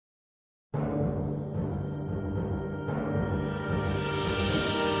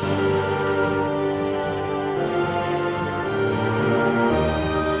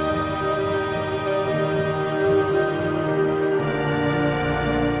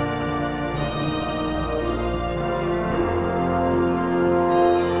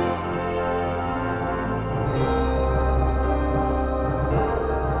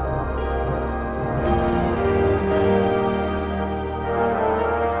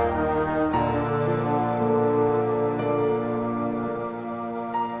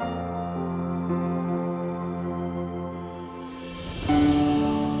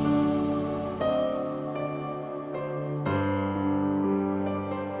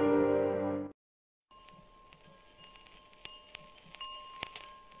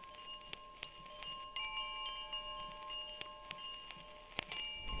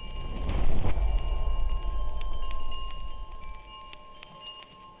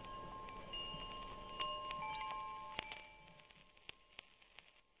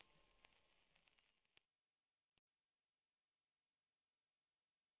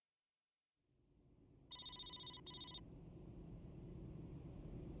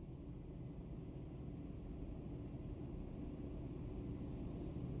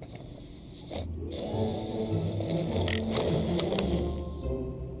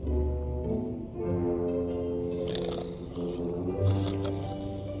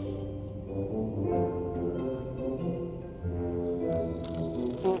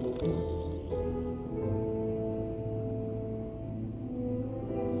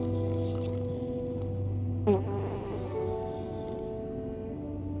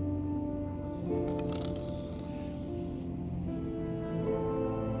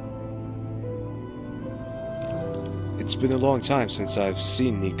It's been a long time since I've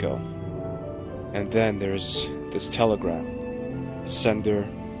seen Nico. And then there's this telegram. Sender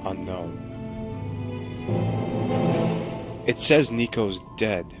unknown. It says Nico's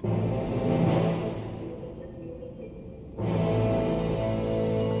dead.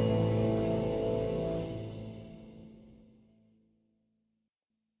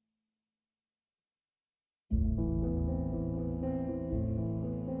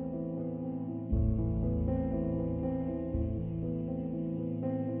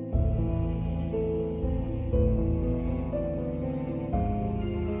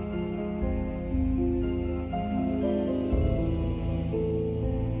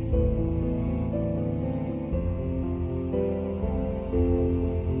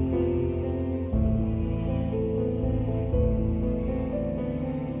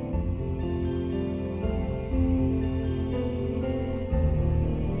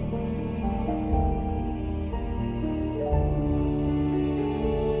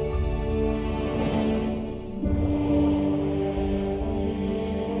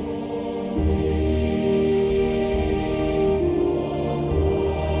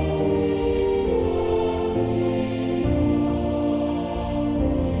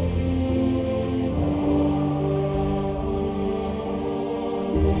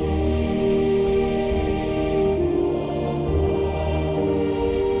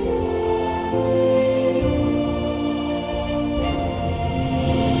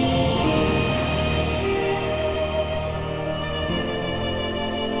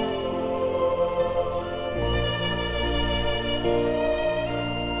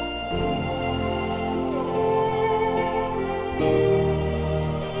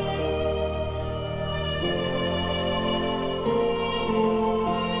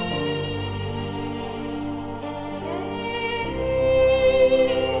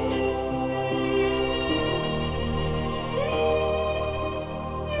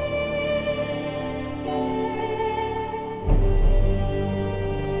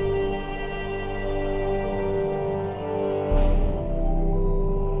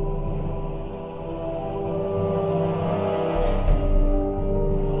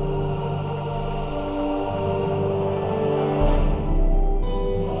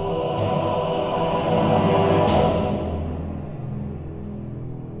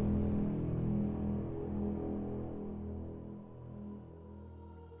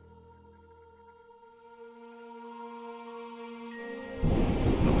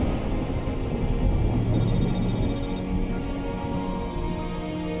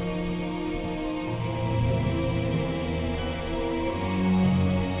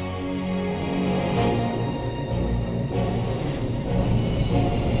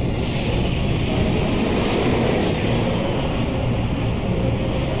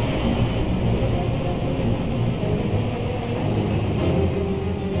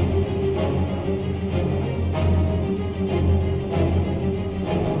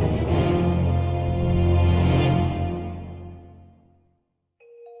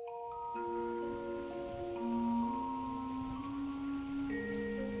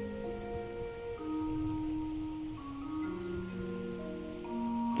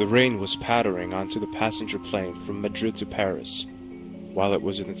 The rain was pattering onto the passenger plane from Madrid to Paris, while it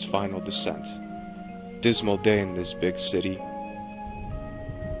was in its final descent. Dismal day in this big city.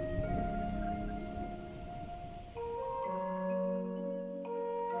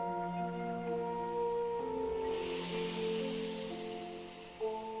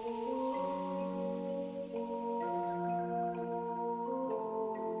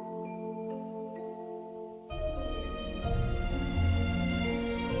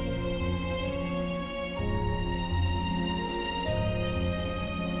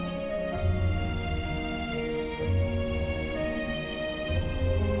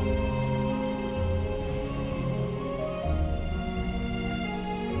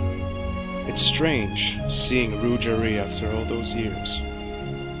 It's strange seeing Rougerie after all those years.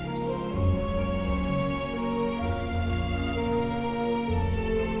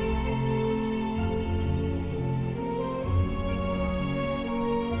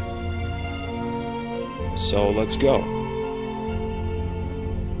 So let's go.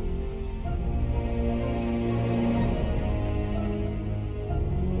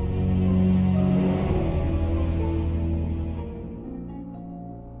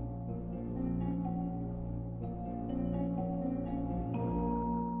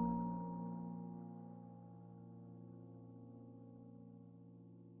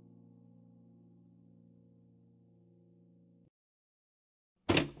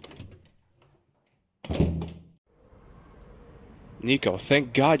 Nico,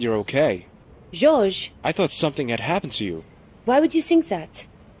 thank God you're okay. George, I thought something had happened to you. why would you think that?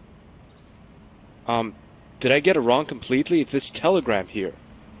 Did I get it wrong completely? This telegram here.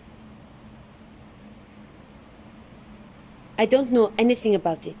 I don't know anything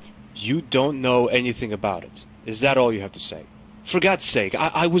about it. You don't know anything about it. Is that all you have to say? For God's sake,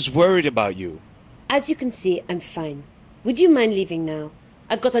 I was worried about you. As you can see, I'm fine. Would you mind leaving now?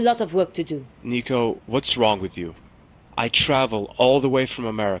 I've got a lot of work to do. Nico, what's wrong with you? I travel all the way from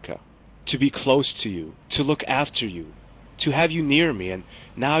America to be close to you, to look after you, to have you near me, and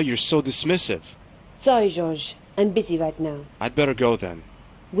now you're so dismissive. Sorry, George. I'm busy right now. I'd better go then.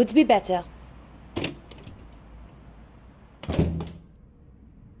 Would be better.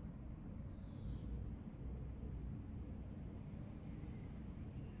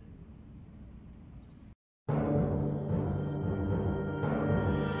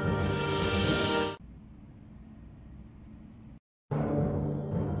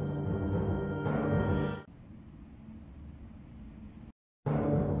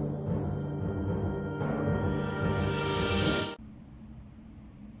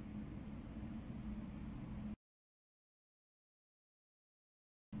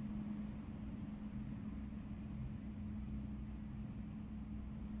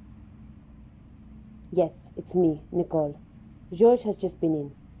 Yes, it's me, Nicole. George has just been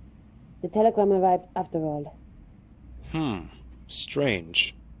in. The telegram arrived after all.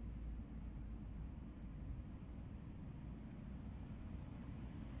 Strange.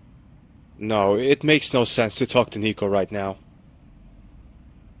 No, it makes no sense to talk to Nico right now.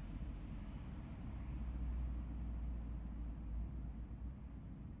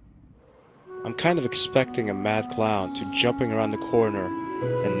 I'm kind of expecting a mad clown to jumping around the corner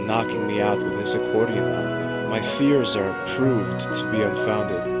and knocking me out with his accordion on. My fears are proved to be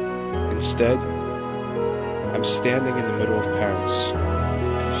unfounded. Instead, I'm standing in the middle of Paris,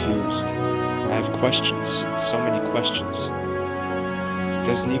 confused. I have questions, so many questions.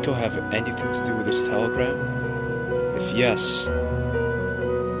 Does Nico have anything to do with this telegram? If yes,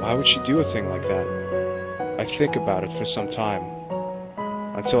 why would she do a thing like that? I think about it for some time,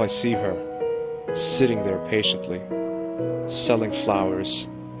 until I see her, sitting there patiently, selling flowers,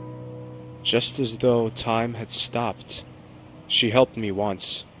 just as though time had stopped. She helped me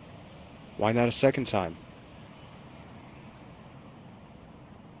once. Why not a second time?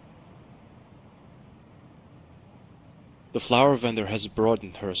 The flower vendor has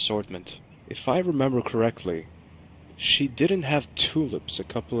broadened her assortment. If I remember correctly, she didn't have tulips a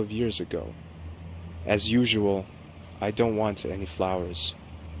couple of years ago. As usual, I don't want any flowers.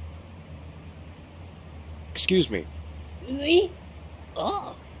 Excuse me. Oui?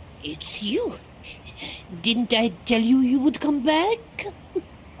 Oh, it's you. Didn't I tell you you would come back?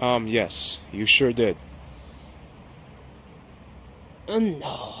 Yes, you sure did.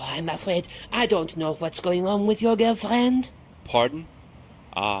 No, I'm afraid I don't know what's going on with your girlfriend. Pardon?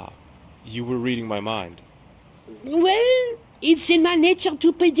 Ah, you were reading my mind. Well, it's in my nature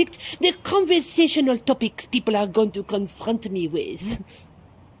to predict the conversational topics people are going to confront me with.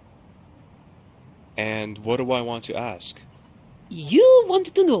 And what do I want to ask? You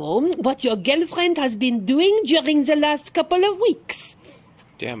want to know what your girlfriend has been doing during the last couple of weeks.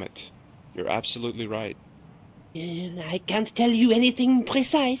 Damn it, you're absolutely right. I can't tell you anything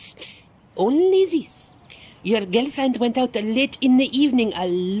precise. Only this. Your girlfriend went out late in the evening a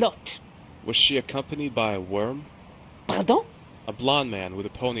lot. Was she accompanied by a worm? Pardon? A blonde man with a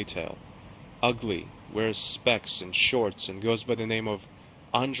ponytail. Ugly, wears specs and shorts and goes by the name of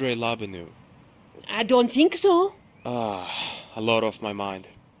Andre Labenu. I don't think so. A lot off my mind.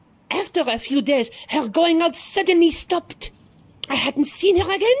 After a few days, her going out suddenly stopped. I hadn't seen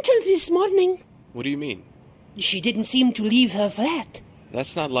her again till this morning. What do you mean? She didn't seem to leave her flat.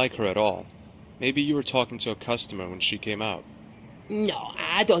 That's not like her at all. Maybe you were talking to a customer when she came out. No,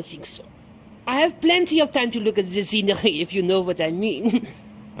 I don't think so. I have plenty of time to look at the scenery, if you know what I mean.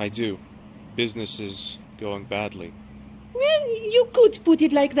 I do. Business is going badly. Well, you could put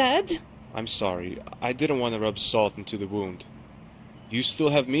it like that. I'm sorry. I didn't want to rub salt into the wound. You still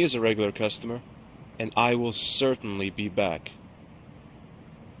have me as a regular customer, and I will certainly be back.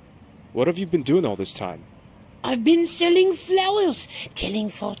 What have you been doing all this time? I've been selling flowers, telling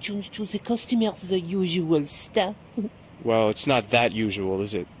fortunes to the customers, the usual stuff. Well, it's not that usual,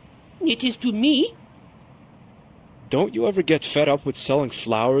 is it? It is to me. Don't you ever get fed up with selling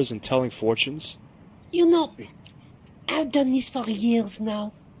flowers and telling fortunes? You know, I've done this for years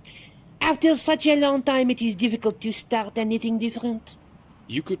now. After such a long time, it is difficult to start anything different.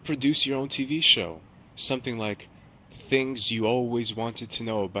 You could produce your own TV show. Something like things you always wanted to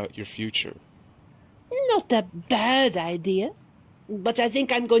know about your future. Not a bad idea. But I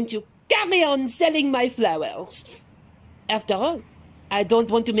think I'm going to carry on selling my flowers. After all, I don't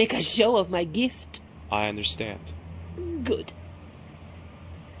want to make a show of my gift. I understand. Good.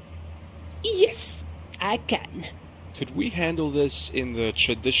 Yes, I can. Could we handle this in the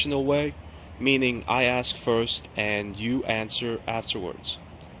traditional way? Meaning I ask first and you answer afterwards.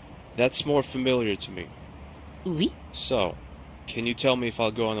 That's more familiar to me. Oui? So, can you tell me if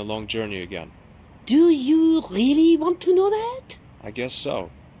I'll go on a long journey again? Do you really want to know that? I guess so.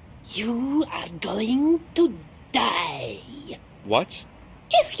 You are going to die. What?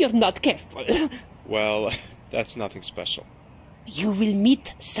 If you're not careful. Well, that's nothing special. You will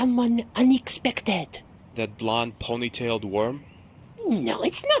meet someone unexpected. That blonde ponytailed worm? No,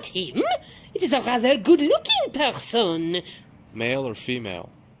 it's not him. It is a rather good-looking person. Male or female?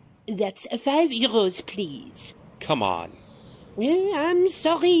 That's €5, please. Come on. I'm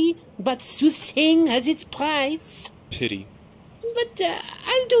sorry, but soothsaying has its price. Pity. But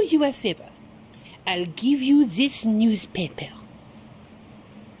I'll do you a favor. I'll give you this newspaper.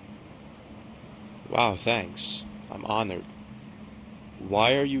 Wow, thanks. I'm honored.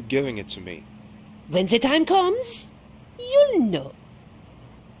 Why are you giving it to me? When the time comes, you'll know.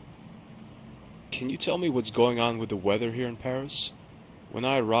 Can you tell me what's going on with the weather here in Paris? When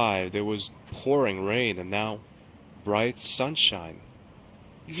I arrived, it was pouring rain, and now bright sunshine.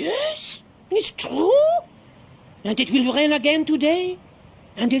 Yes, it's true. And it will rain again today.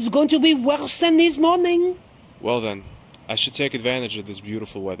 And it's going to be worse than this morning. Well then, I should take advantage of this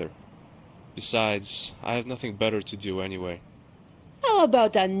beautiful weather. Besides, I have nothing better to do anyway. How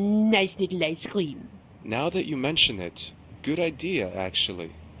about a nice little ice cream? Now that you mention it, good idea,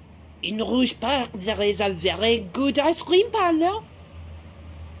 actually. In Rouge Park, there is a very good ice cream parlor.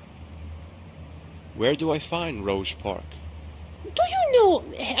 Where do I find Rouge Park? Do you know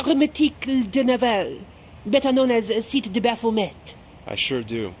Hermétique de Naval, better known as Site de Baphomet? I sure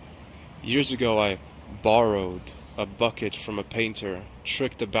do. Years ago I borrowed a bucket from a painter,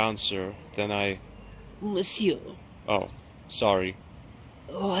 tricked a bouncer, then I... Monsieur. Oh, sorry.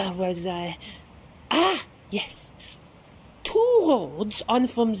 Where was I? Ah, yes. 2 roads on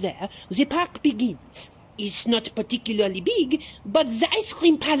from there, the park begins. It's not particularly big, but the ice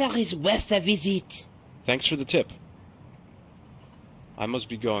cream parlor is worth a visit. Thanks for the tip. I must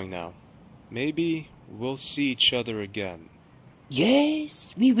be going now. Maybe we'll see each other again.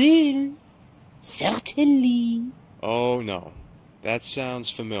 Yes, we will. Certainly. Oh no, that sounds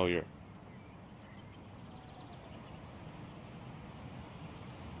familiar.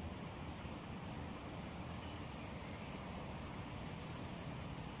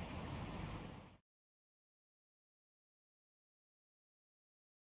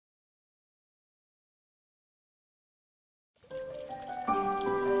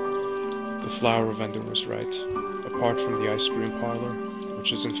 The flower vendor was right. Apart from the ice cream parlor,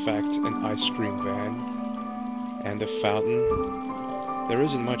 which is in fact an ice cream van, and a fountain, there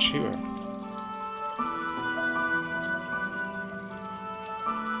isn't much here.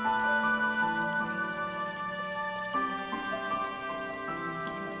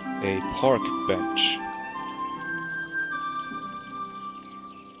 A park bench.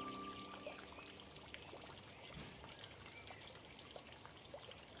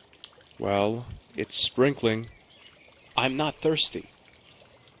 Well, it's sprinkling. I'm not thirsty.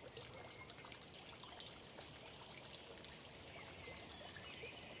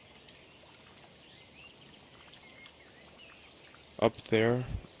 Up there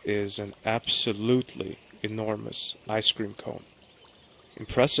is an absolutely enormous ice cream cone.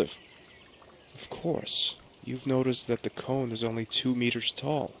 Impressive. Of course, you've noticed that the cone is only 2 meters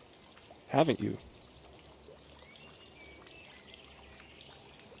tall, haven't you?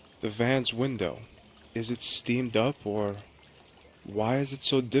 The van's window, is it steamed up, or why is it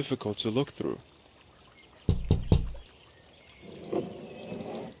so difficult to look through?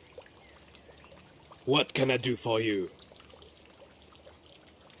 What can I do for you?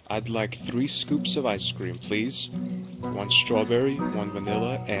 I'd like 3 scoops of ice cream, please. 1 strawberry, 1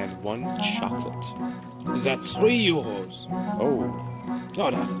 vanilla, and 1 chocolate. That's €3. Oh, Oh,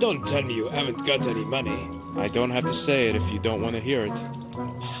 now, don't tell me you haven't got any money. I don't have to say it if you don't want to hear it.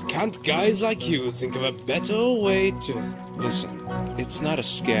 Can't guys like you think of a better way to... Listen, it's not a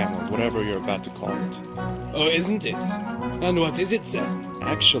scam or whatever you're about to call it. Oh, isn't it? And what is it then?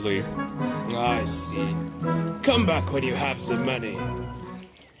 Actually, I see. Come back when you have the money.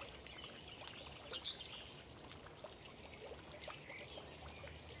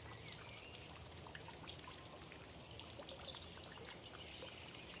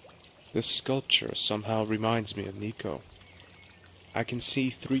 this sculpture somehow reminds me of Nico. I can see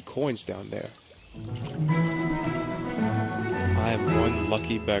 3 coins down there. I am one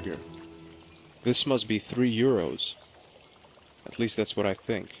lucky beggar. This must be 3 euros. At least that's what I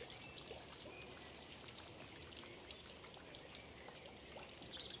think.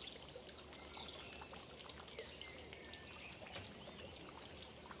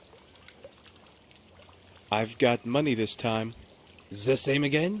 I've got money this time. The same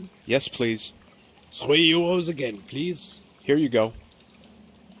again? Yes, please. 3 euros again, please. Here you go.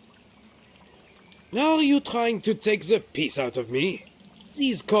 Are you trying to take the piece out of me?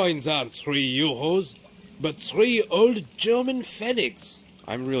 These coins aren't 3 euros, but 3 old German pfennigs.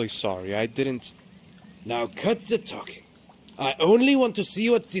 I'm really sorry, I didn't... Now cut the talking. I only want to see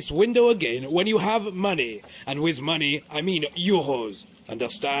you at this window again when you have money. And with money, I mean euros.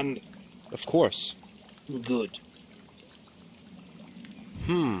 Understand? Of course. Good.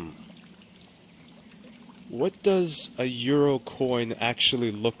 What does a euro coin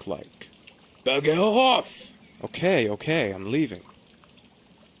actually look like? Bugger off! Okay, I'm leaving.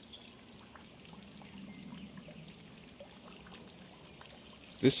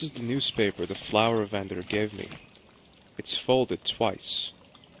 This is the newspaper the flower vendor gave me. It's folded twice.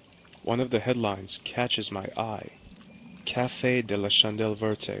 One of the headlines catches my eye. Café de la Chandelle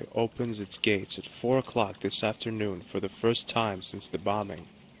Verte opens its gates at 4 o'clock this afternoon for the first time since the bombing.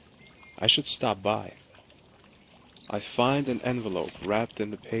 I should stop by. I find an envelope wrapped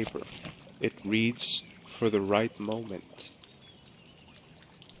in the paper. It reads, "For the right moment."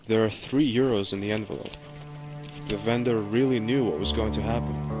 There are 3 euros in the envelope. The vendor really knew what was going to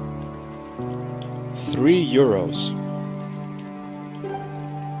happen. 3 euros.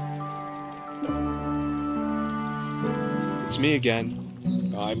 It's me again.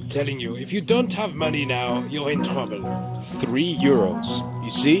 I'm telling you, if you don't have money now, you're in trouble. 3 euros.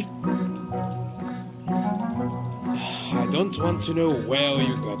 You see? I don't want to know where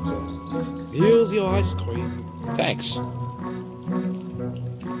you got them. Here's your ice cream. Thanks.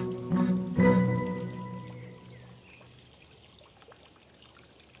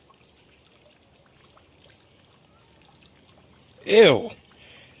 Ew.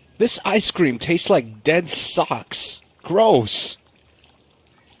 This ice cream tastes like dead socks. Gross.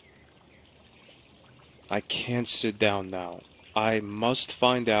 I can't sit down now. I must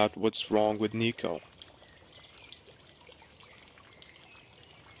find out what's wrong with Nico.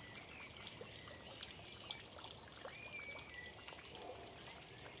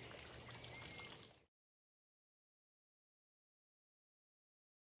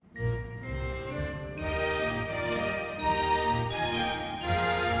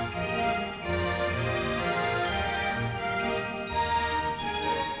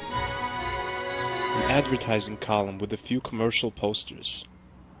 Advertising column with a few commercial posters.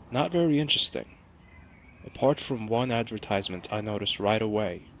 Not very interesting. Apart from one advertisement I noticed right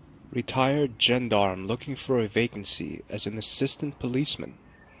away. Retired gendarme looking for a vacancy as an assistant policeman.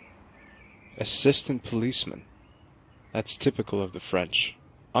 Assistant policeman. That's typical of the French.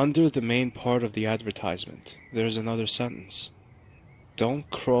 Under the main part of the advertisement, there's another sentence. Don't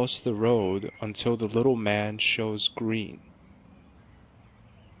cross the road until the little man shows green.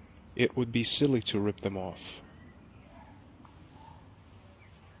 It would be silly to rip them off.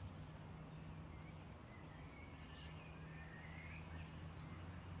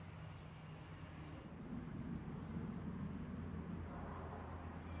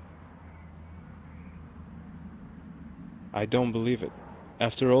 I don't believe it.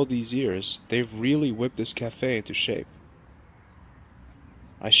 After all these years, they've really whipped this cafe into shape.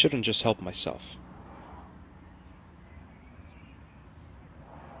 I shouldn't just help myself.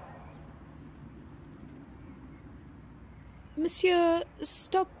 Monsieur,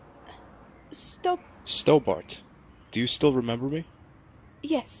 stop. Stobart, do you still remember me?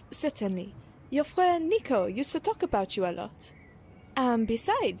 Yes, certainly. Your friend Nico used to talk about you a lot. And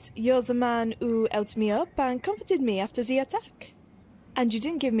besides, you're the man who helped me up and comforted me after the attack. And you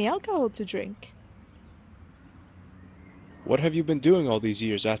didn't give me alcohol to drink. What have you been doing all these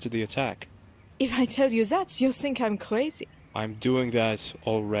years after the attack? If I tell you that, you'll think I'm crazy. I'm doing that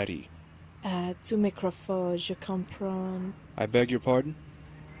already. Tu microphone, je comprends. I beg your pardon?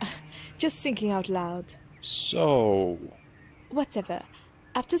 Just thinking out loud. So... Whatever.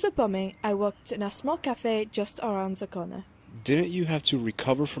 After the bombing, I worked in a small cafe just around the corner. Didn't you have to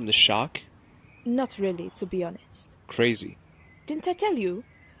recover from the shock? Not really, to be honest. Crazy. Didn't I tell you?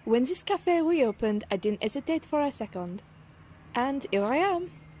 When this cafe reopened, I didn't hesitate for a second. And here I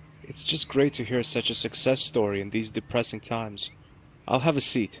am. It's just great to hear such a success story in these depressing times. I'll have a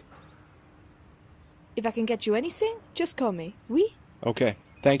seat. If I can get you anything, just call me. Oui? Okay,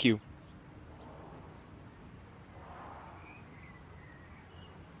 thank you.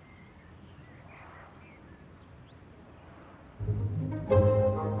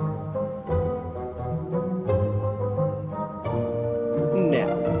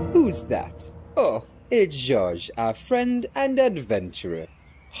 Who's that? Oh, it's George, our friend and adventurer.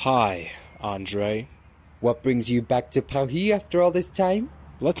 Hi, Andre. What brings you back to Paris after all this time?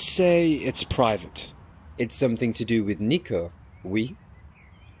 Let's say it's private. It's something to do with Nico, oui?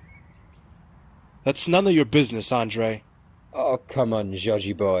 That's none of your business, Andre. Oh, come on,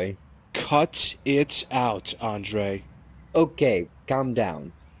 Georgie boy. Cut it out, Andre. Okay, calm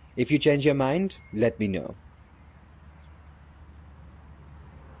down. If you change your mind, let me know.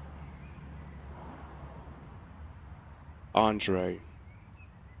 Andre.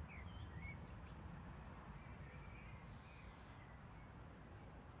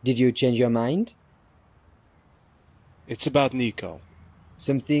 Did you change your mind? It's about Nico.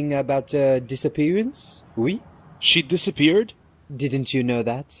 Something about a disappearance? Oui? She disappeared? Didn't you know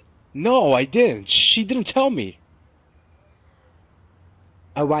that? No, I didn't. She didn't tell me.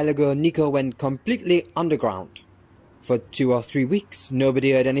 A while ago, Nico went completely underground. For 2 or 3 weeks,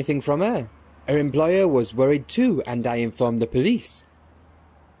 nobody heard anything from her. Her employer was worried too, and I informed the police.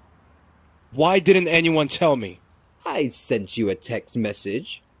 Why didn't anyone tell me? I sent you a text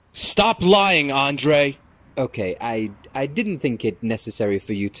message. Stop lying, Andre. Okay, I didn't think it necessary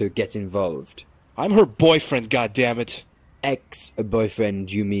for you to get involved. I'm her boyfriend, goddammit.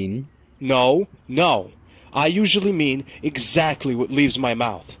 Ex-boyfriend, you mean? No. I usually mean exactly what leaves my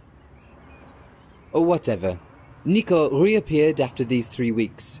mouth. Or whatever. Nico reappeared after these 3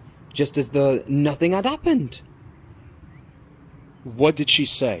 weeks, just as though nothing had happened. What did she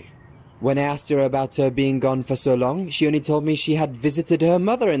say? When I asked her about her being gone for so long, she only told me she had visited her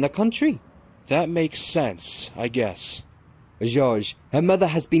mother in the country. That makes sense, I guess. Georges, her mother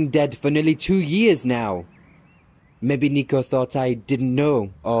has been dead for nearly 2 years now. Maybe Nico thought I didn't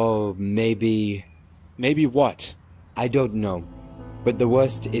know, or maybe... Maybe what? I don't know, but the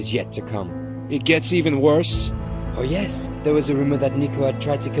worst is yet to come. It gets even worse? Oh yes, there was a rumor that Nico had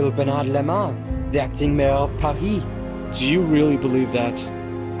tried to kill Bernard Lemar, the acting mayor of Paris. Do you really believe that?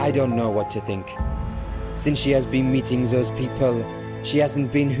 I don't know what to think. Since she has been meeting those people, she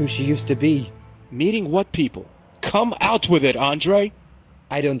hasn't been who she used to be. Meeting what people? Come out with it, Andre!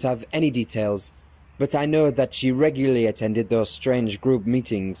 I don't have any details, but I know that she regularly attended those strange group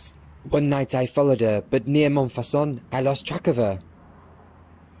meetings. One night I followed her, but near Montfaucon, I lost track of her.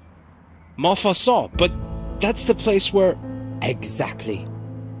 Montfaucon, but that's the place where... Exactly.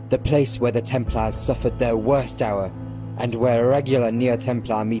 The place where the Templars suffered their worst hour, and where regular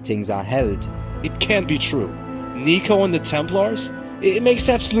near-Templar meetings are held. It can't be true. Nico and the Templars? It makes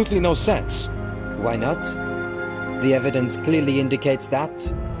absolutely no sense. Why not? The evidence clearly indicates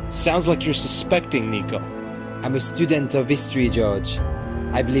that. Sounds like you're suspecting Nico. I'm a student of history, George.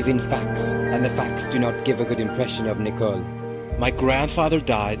 I believe in facts, and the facts do not give a good impression of Nicole. My grandfather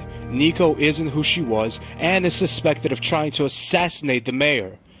died, Nico isn't who she was, and is suspected of trying to assassinate the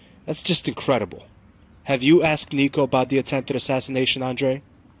mayor. That's just incredible. Have you asked Nico about the attempted assassination, Andre?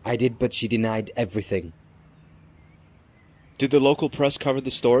 I did, but she denied everything. Did the local press cover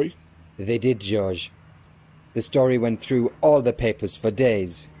the story? They did, George. The story went through all the papers for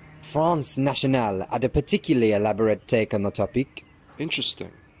days. France Nationale had a particularly elaborate take on the topic.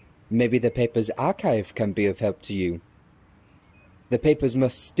 Interesting. Maybe the paper's archive can be of help to you. The papers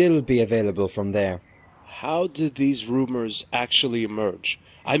must still be available from there. How did these rumors actually emerge?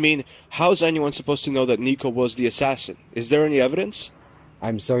 I mean, how's anyone supposed to know that Nico was the assassin? Is there any evidence?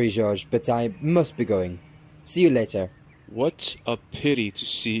 I'm sorry, George, but I must be going. See you later. What a pity to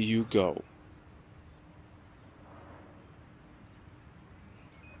see you go.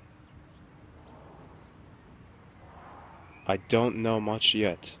 I don't know much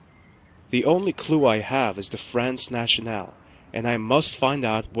yet. The only clue I have is the France Nationale, and I must find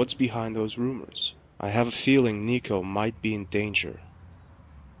out what's behind those rumors. I have a feeling Nico might be in danger.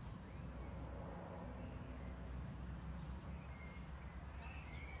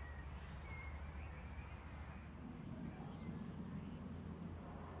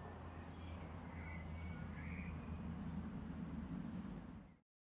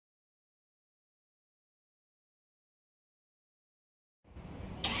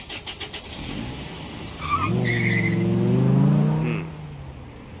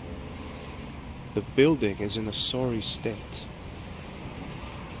 The building is in a sorry state.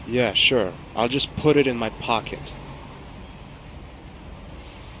 Yeah, sure. I'll just put it in my pocket.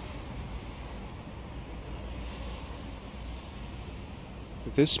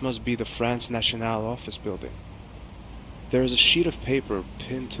 This must be the France Nationale office building. There is a sheet of paper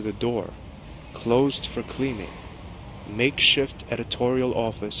pinned to the door, closed for cleaning. Makeshift editorial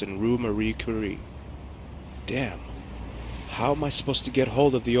office in Rue Marie Curie. Damn. How am I supposed to get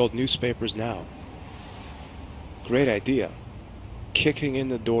hold of the old newspapers now? Great idea. kicking in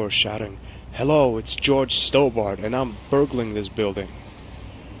the door, shouting, "Hello, it's George Stobart, and I'm burgling this building."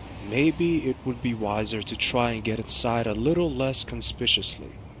 Maybe it would be wiser to try and get inside a little less conspicuously.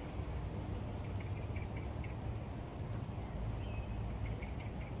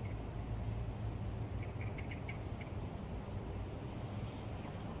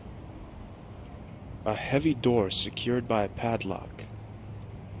 A heavy door secured by a padlock.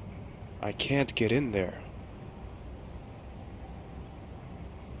 I can't get in there.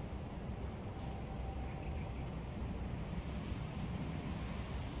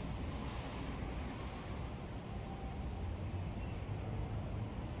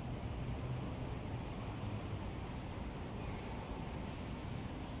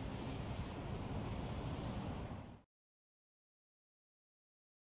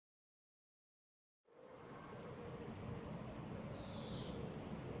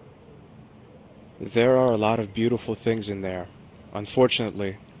 There are a lot of beautiful things in there.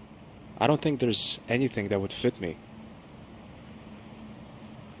 Unfortunately, I don't think there's anything that would fit me.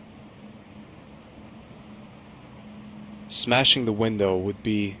 Smashing the window would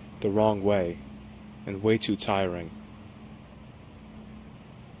be the wrong way, and way too tiring.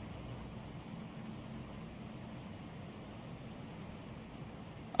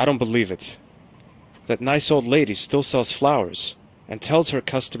 I don't believe it. That nice old lady still sells flowers, and tells her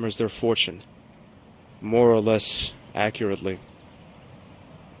customers their fortune. More or less accurately.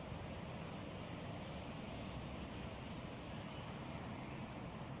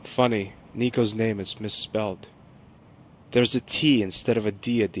 Funny, Nico's name is misspelled. There's a T instead of a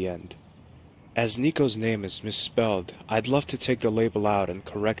D at the end. As Nico's name is misspelled, I'd love to take the label out and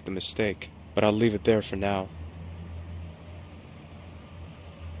correct the mistake, but I'll leave it there for now.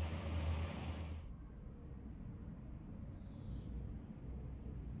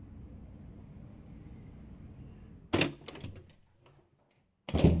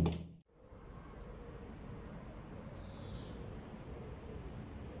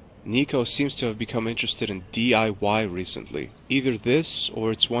 Nico seems to have become interested in DIY recently. Either this,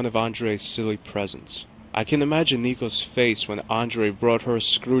 or it's one of Andre's silly presents. I can imagine Nico's face when Andre brought her a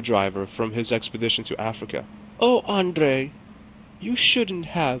screwdriver from his expedition to Africa. "Oh, Andre, you shouldn't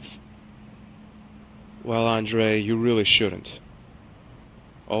have." Well, Andre, you really shouldn't.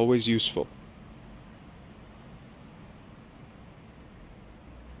 Always useful.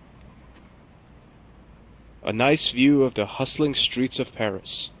 A nice view of the hustling streets of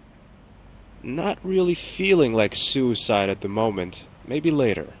Paris. Not really feeling like suicide at the moment. Maybe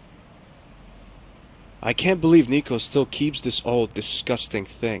later. I can't believe Nico still keeps this old, disgusting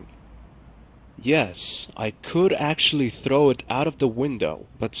thing. Yes, I could actually throw it out of the window,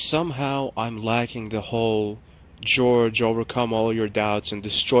 but somehow I'm lacking the whole "George, overcome all your doubts and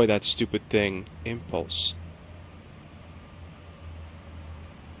destroy that stupid thing" impulse.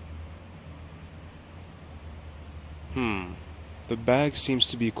 The bag seems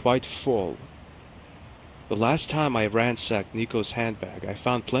to be quite full. The last time I ransacked Nico's handbag, I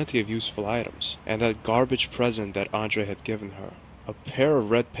found plenty of useful items, and that garbage present that Andre had given her. A pair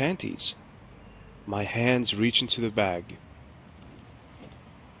of red panties. My hands reach into the bag.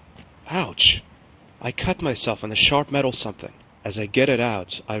 Ouch! I cut myself on a sharp metal something. As I get it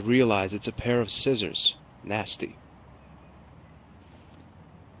out, I realize it's a pair of scissors. Nasty.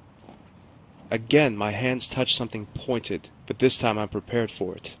 Again, my hands touch something pointed, but this time I'm prepared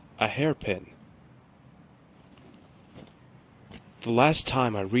for it. A hairpin. The last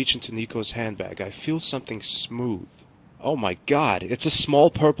time I reach into Nico's handbag, I feel something smooth. Oh my god, it's a small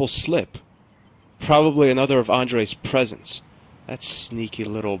purple slip. Probably another of Andre's presents. That sneaky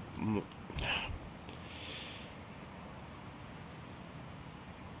little...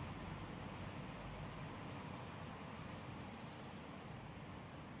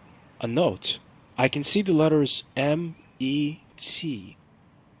 A note. I can see the letters M-E-T.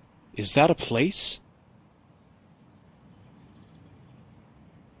 Is that a place?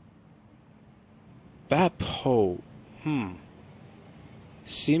 Bapho.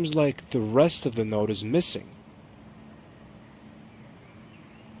 Seems like the rest of the note is missing.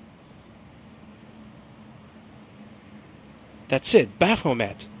 That's it,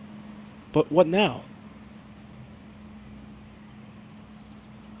 Baphomet. But what now?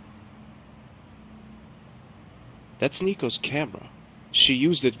 That's Nico's camera. She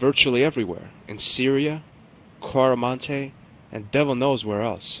used it virtually everywhere. In Syria, Coromante, and devil knows where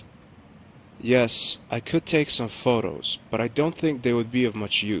else. Yes, I could take some photos, but I don't think they would be of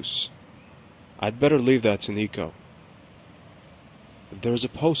much use. I'd better leave that to Nico. There's a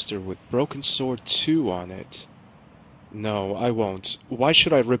poster with Broken Sword 2 on it. No, I won't. Why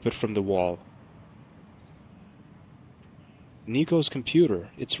should I rip it from the wall? Nico's computer,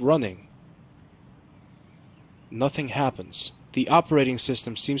 it's running. Nothing happens. The operating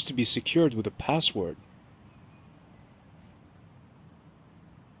system seems to be secured with a password.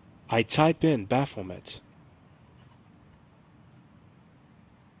 I type in Baphomet.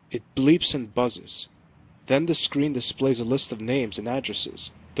 It bleeps and buzzes. Then the screen displays a list of names and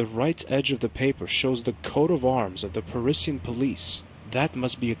addresses. The right edge of the paper shows the coat of arms of the Parisian police. That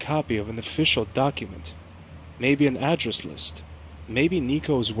must be a copy of an official document. Maybe an address list. Maybe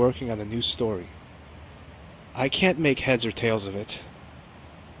Nico is working on a new story. I can't make heads or tails of it.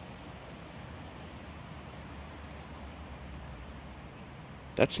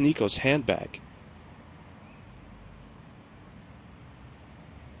 That's Nico's handbag.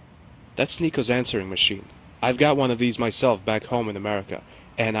 That's Nico's answering machine. I've got one of these myself back home in America,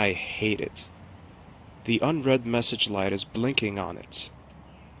 and I hate it. The unread message light is blinking on it.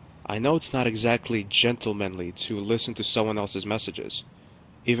 I know it's not exactly gentlemanly to listen to someone else's messages,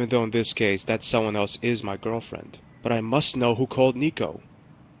 even though in this case that someone else is my girlfriend. But I must know who called Nico.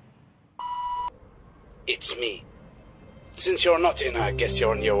 It's me. Since you're not in, I guess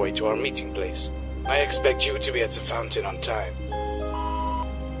you're on your way to our meeting place. I expect you to be at the fountain on time.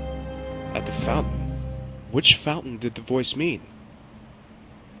 At the fountain? Which fountain did the voice mean?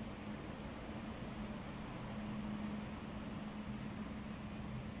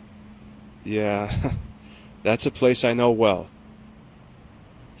 Yeah, that's a place I know well.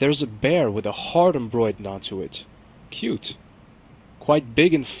 There's a bear with a heart embroidered onto it. Cute. Quite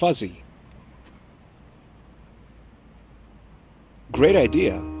big and fuzzy. Great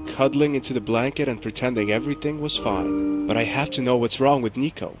idea, cuddling into the blanket and pretending everything was fine. But I have to know what's wrong with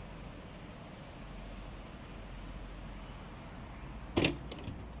Nico.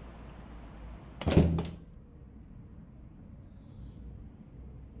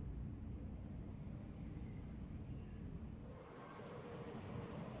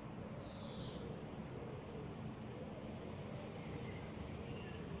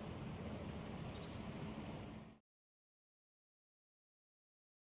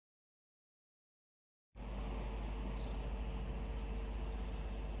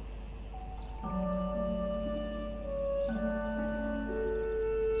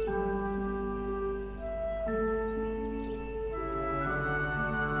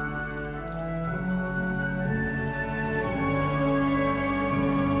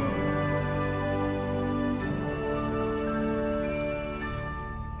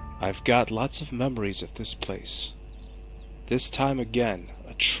 I've got lots of memories of this place. This time again,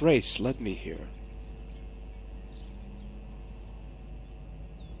 a trace led me here.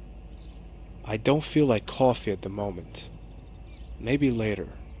 I don't feel like coffee at the moment. Maybe later.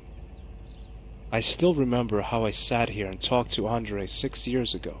 I still remember how I sat here and talked to Andre 6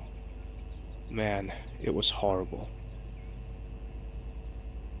 years ago. Man, it was horrible.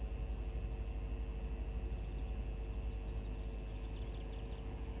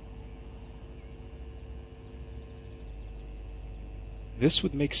 This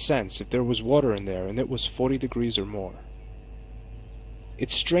would make sense if there was water in there and it was 40 degrees or more.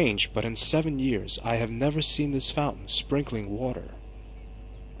 It's strange, but in 7 years I have never seen this fountain sprinkling water.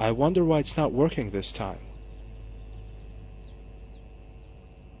 I wonder why it's not working this time.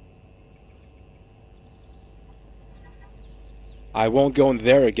 I won't go in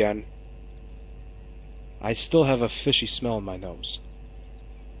there again. I still have a fishy smell in my nose.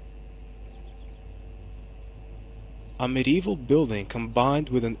 A medieval building combined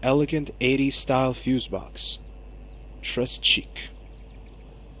with an elegant 80s style fuse box. Tres chic.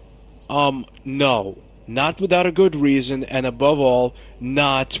 No. Not without a good reason, and above all,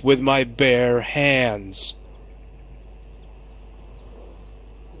 not with my bare hands.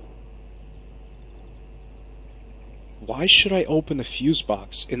 Why should I open a fuse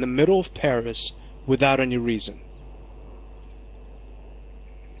box in the middle of Paris without any reason?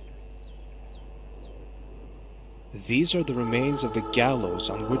 These are the remains of the gallows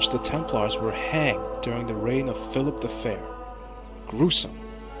on which the Templars were hanged during the reign of Philip the Fair. Gruesome.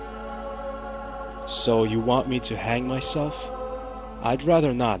 So you want me to hang myself? I'd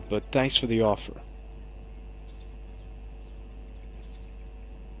rather not, but thanks for the offer.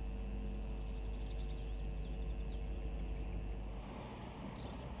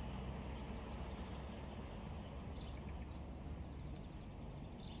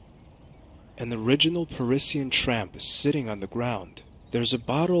 An original Parisian tramp is sitting on the ground. There's a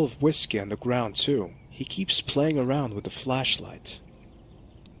bottle of whiskey on the ground too. He keeps playing around with the flashlight.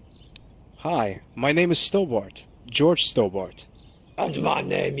 Hi, my name is Stobart. George Stobart. And my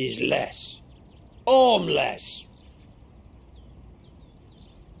name is Les. Les.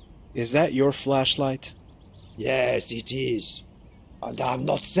 Is that your flashlight? Yes, it is. And I'm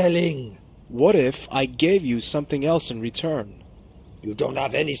not selling. What if I gave you something else in return? You don't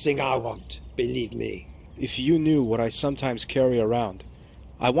have anything I want, believe me. If you knew what I sometimes carry around.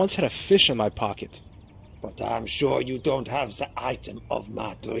 I once had a fish in my pocket. But I'm sure you don't have the item of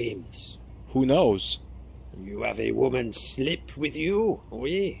my dreams. Who knows? You have a woman's slip with you,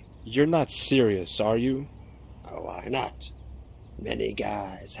 oui? You're not serious, are you? Oh, why not? Many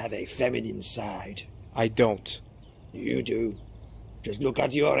guys have a feminine side. I don't. You do. Just look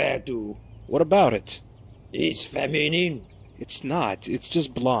at your hairdo. What about it? It's feminine. It's not. It's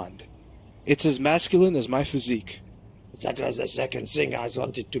just blonde. It's as masculine as my physique. That was the second thing I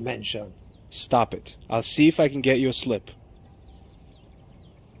wanted to mention. Stop it. I'll see if I can get you a slip.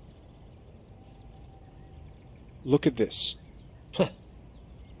 Look at this.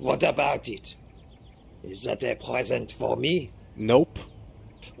 What about it? Is that a present for me? Nope.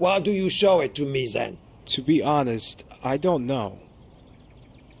 Why do you show it to me then? To be honest, I don't know.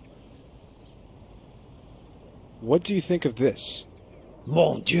 What do you think of this?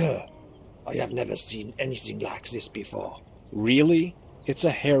 Mon Dieu! I have never seen anything like this before. Really? It's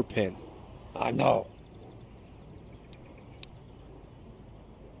a hairpin. I know.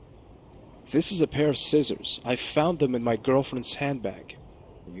 This is a pair of scissors. I found them in my girlfriend's handbag.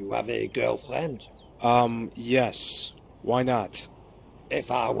 You have a girlfriend? Yes. Why not? If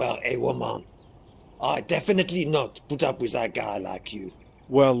I were a woman, I'd definitely not put up with a guy like you.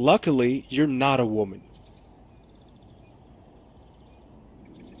 Well, luckily, you're not a woman.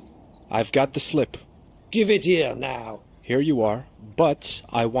 I've got the slip. Give it here now. Here you are, but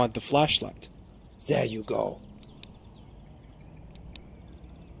I want the flashlight. There you go.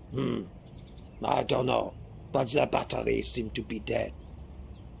 I don't know, but the batteries seem to be dead.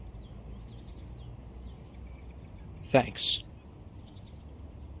 Thanks.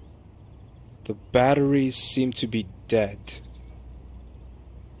 The batteries seem to be dead.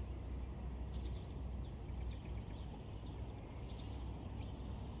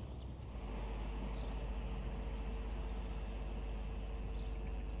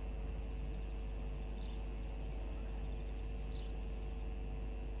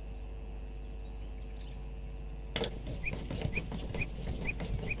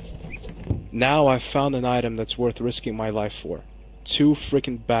 Now I've found an item that's worth risking my life for. 2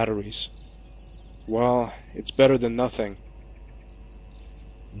 frickin' batteries. Well, it's better than nothing.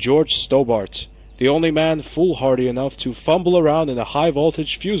 George Stobart, the only man foolhardy enough to fumble around in a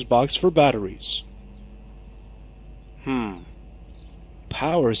high-voltage fuse box for batteries.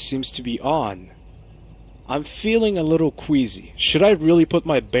 Power seems to be on. I'm feeling a little queasy. Should I really put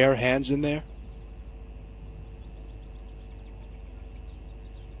my bare hands in there?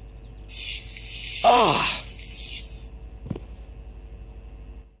 Ah!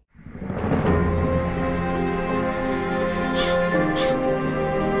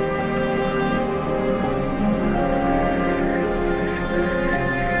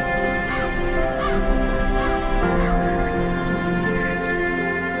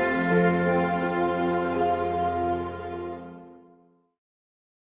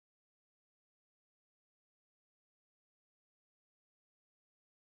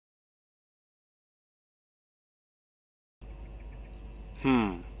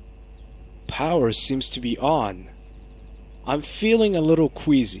 Power seems to be on. I'm feeling a little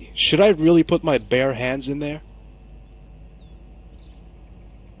queasy. Should I really put my bare hands in there?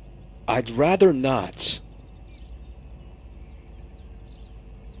 I'd rather not.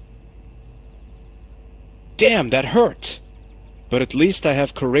 Damn, that hurt! But at least I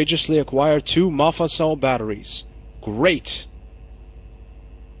have courageously acquired 2 Mafasol batteries. Great!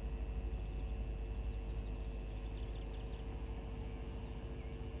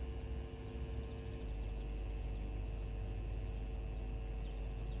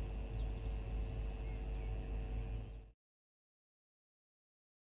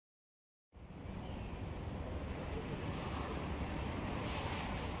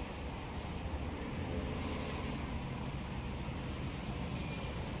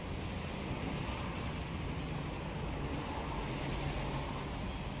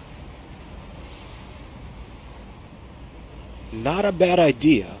 Not a bad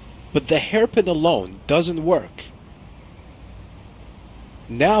idea, but the hairpin alone doesn't work.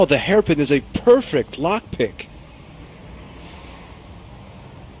 Now the hairpin is a perfect lockpick.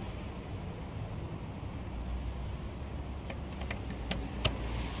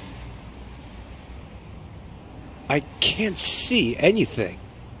 I can't see anything.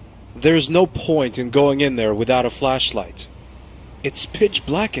 There's no point in going in there without a flashlight. It's pitch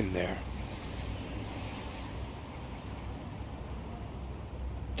black in there.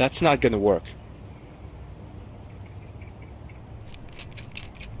 That's not gonna work.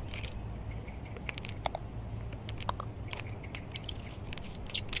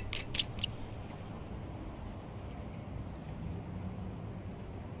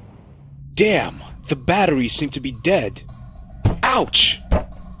 Damn! The batteries seem to be dead. Ouch!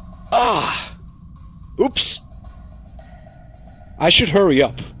 Ah! Oops! I should hurry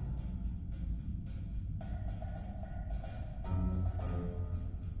up.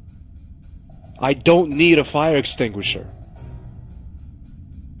 I don't need a fire extinguisher.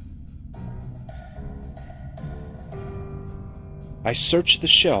 I search the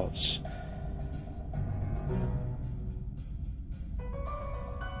shelves.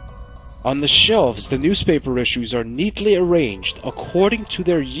 On the shelves, the newspaper issues are neatly arranged according to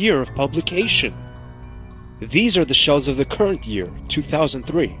their year of publication. These are the shelves of the current year,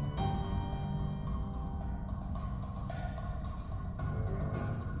 2003.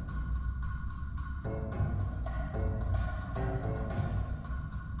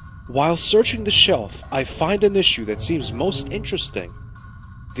 While searching the shelf, I find an issue that seems most interesting.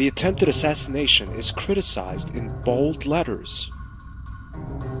 The attempted assassination is criticized in bold letters.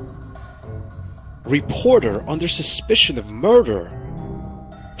 Reporter under suspicion of murder.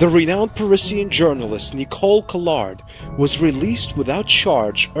 The renowned Parisian journalist Nicole Collard was released without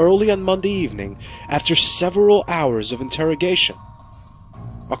charge early on Monday evening after several hours of interrogation.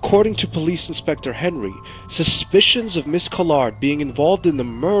 According to Police Inspector Henry, suspicions of Miss Collard being involved in the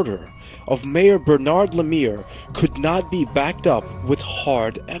murder of Mayor Bernard Lemire could not be backed up with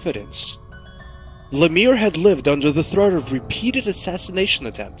hard evidence. Lemire had lived under the threat of repeated assassination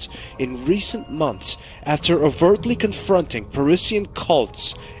attempts in recent months after overtly confronting Parisian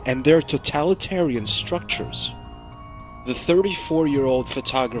cults and their totalitarian structures. The 34-year-old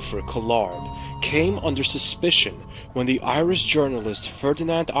photographer Collard came under suspicion when the Irish journalist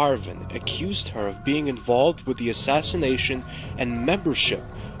Ferdinand Arvin accused her of being involved with the assassination and membership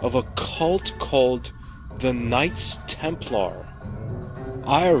of a cult called the Knights Templar.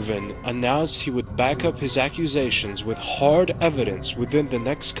 Arvin announced he would back up his accusations with hard evidence within the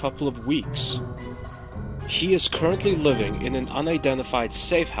next couple of weeks. He is currently living in an unidentified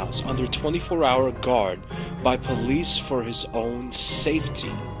safe house under 24-hour guard by police for his own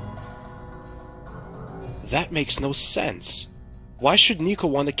safety. That makes no sense. Why should Nico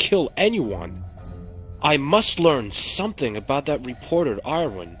want to kill anyone? I must learn something about that reporter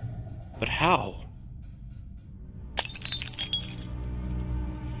Arwen, but how?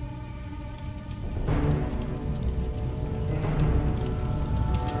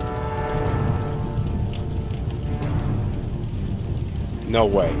 No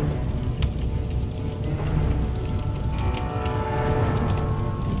way.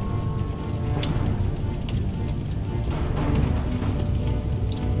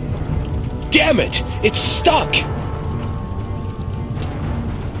 Damn it! It's stuck!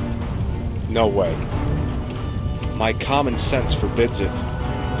 No way. My common sense forbids it.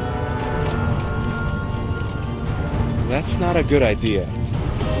 That's not a good idea.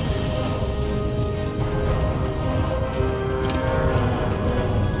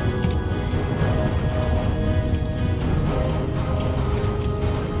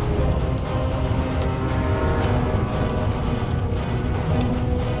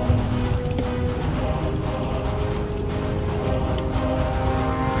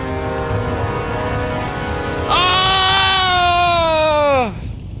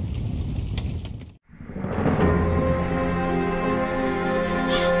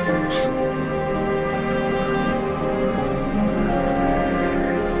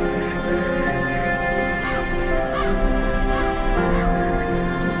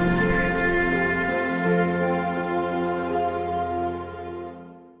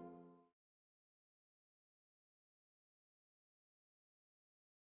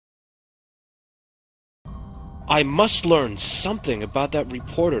 I must learn something about that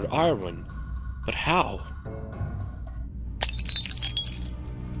reporter Arwen, but how?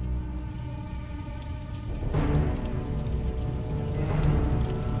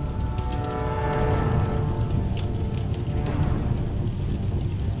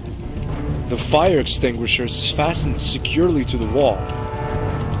 The fire extinguisher is fastened securely to the wall.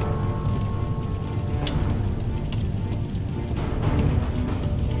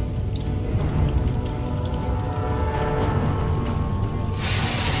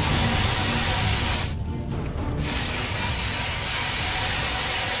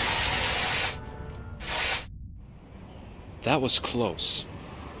 That was close.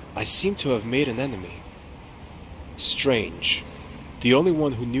 I seem to have made an enemy. Strange. The only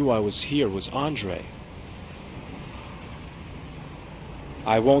one who knew I was here was Andre.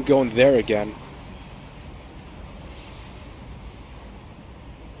 I won't go in there again.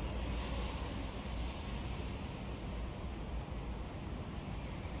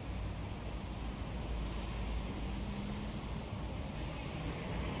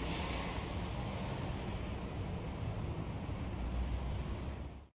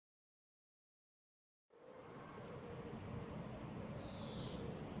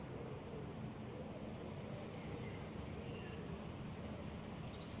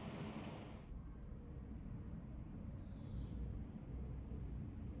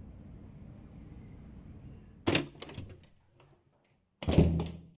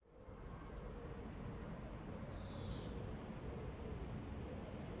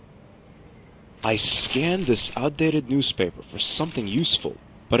 I scanned this outdated newspaper for something useful,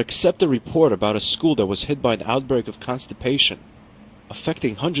 but except a report about a school that was hit by an outbreak of constipation,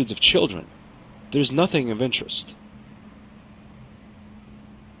 affecting hundreds of children, there's nothing of interest.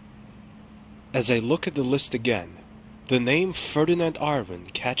 As I look at the list again, the name Ferdinand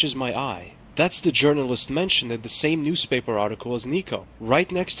Arvin catches my eye. That's the journalist mentioned in the same newspaper article as Nico. Right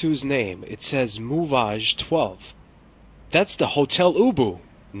next to his name, it says Mouvage 12. That's the Hotel Ubu.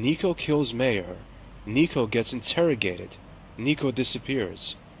 Nico kills Mayor. Nico gets interrogated. Nico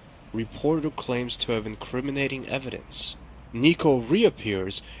disappears. Reporter claims to have incriminating evidence. Nico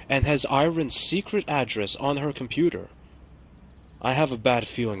reappears and has Iron's secret address on her computer. I have a bad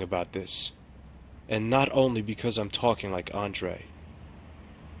feeling about this. And not only because I'm talking like Andre.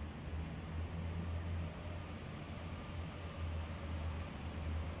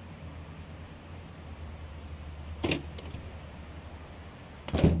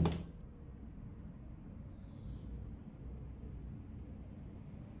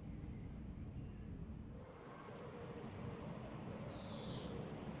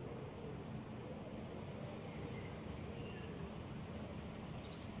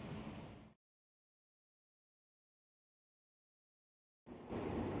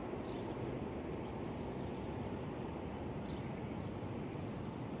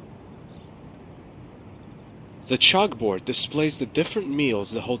 The chalkboard displays the different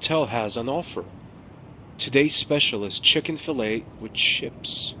meals the hotel has on offer. Today's special is chicken fillet with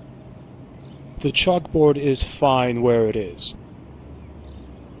chips. The chalkboard is fine where it is.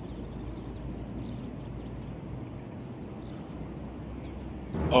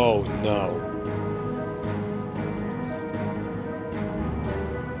 Oh no.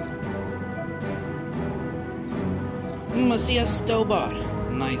 Monsieur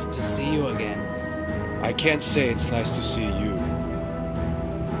Stobart, nice to see you again. I can't say it's nice to see you.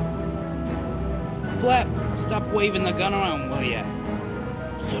 Flap, stop waving the gun around, will ya?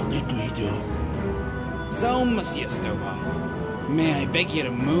 Sorry, Guido. So, Monsieur Stobart, may I beg you to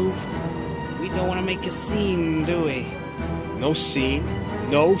move? We don't want to make a scene, do we? No scene?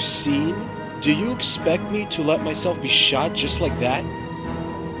 No scene? Do you expect me to let myself be shot just like that?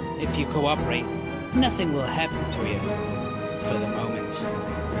 If you cooperate, nothing will happen to you. For the moment.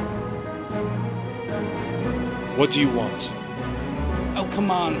 What do you want? Oh, come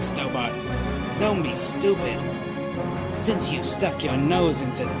on, Stobart. Don't be stupid. Since you stuck your nose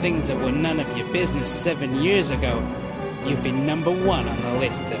into things that were none of your business 7 years ago, you've been #1 on the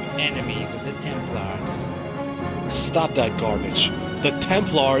list of enemies of the Templars. Stop that garbage. The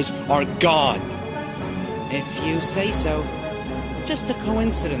Templars are gone. If you say so. Just a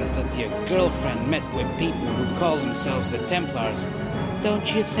coincidence that your girlfriend met with people who call themselves the Templars,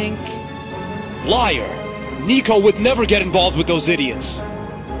 don't you think? Liar! Nico would never get involved with those idiots.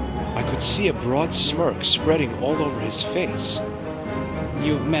 I could see a broad smirk spreading all over his face.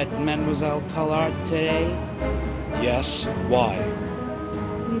 You've met Mademoiselle Collard today? Yes, why?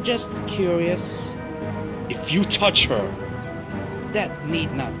 Just curious. If you touch her... That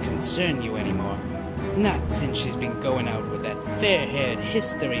need not concern you anymore. Not since she's been going out with that fair-haired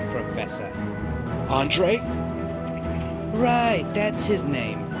history professor. Andre? Right, that's his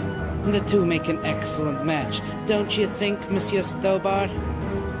name. The two make an excellent match, don't you think, Monsieur Stobart?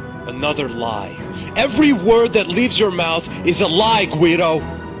 Another lie. Every word that leaves your mouth is a lie, Guido!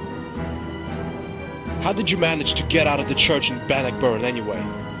 How did you manage to get out of the church in Bannockburn anyway?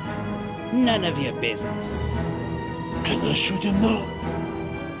 None of your business. Can I shoot him now?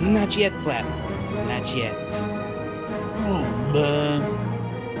 Not yet, Flap. Not yet. Oh,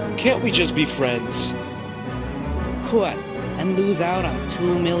 man. Can't we just be friends? What? And lose out on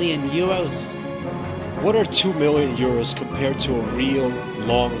 2 million euros? What are 2 million euros compared to a real,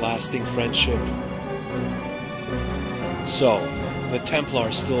 long-lasting friendship? So, the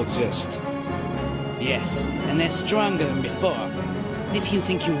Templars still exist? Yes, and they're stronger than before. If you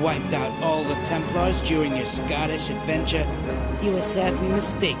think you wiped out all the Templars during your Scottish adventure, you are sadly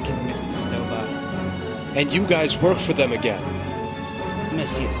mistaken, Mr. Stobart. And you guys work for them again?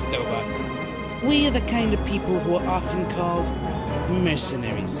 Monsieur Stobart, we are the kind of people who are often called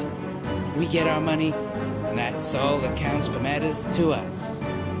mercenaries. We get our money, and that's all that counts for matters to us.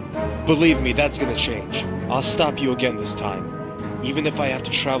 Believe me, that's gonna change. I'll stop you again this time, even if I have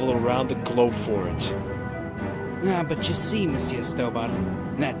to travel around the globe for it. Ah, but you see, Monsieur Stobart,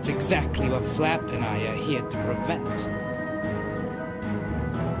 that's exactly what Flap and I are here to prevent.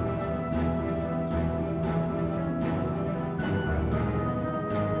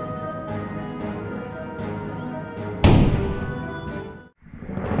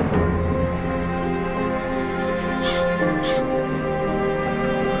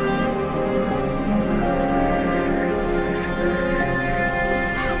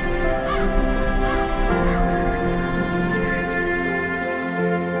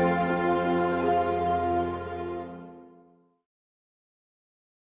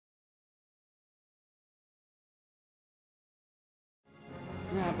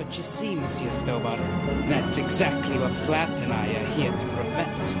 But you see, Monsieur Stobart, that's exactly what Flap and I are here to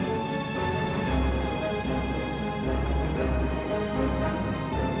prevent.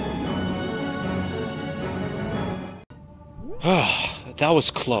 That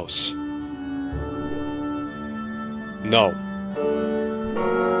was close. No.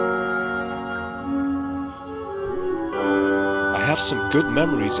 I have some good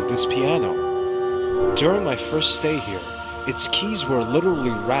memories of this piano. During my first stay here, its keys were literally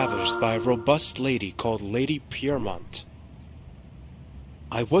ravished by a robust lady called Lady Piermont.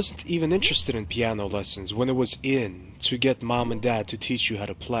 I wasn't even interested in piano lessons when it was in to get mom and dad to teach you how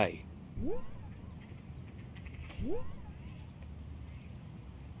to play.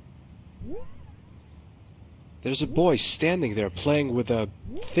 There's a boy standing there playing with a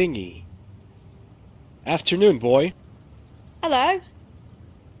thingy. Afternoon, boy. Hello.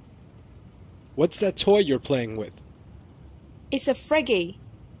 What's that toy you're playing with? It's a Freggy.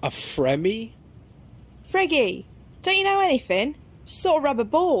 A Fremy? Freggy. Don't you know anything? It's a sort of rubber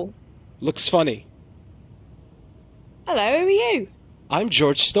ball. Looks funny. Hello, who are you? I'm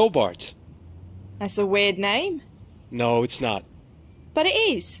George Stobart. That's a weird name. No, it's not. But it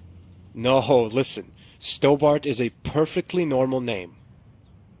is. No, listen. Stobart is a perfectly normal name.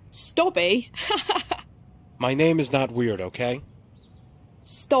 Stobby? My name is not weird, okay?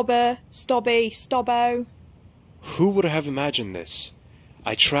 Stobber, Stobby, Stobbo. Who would have imagined this?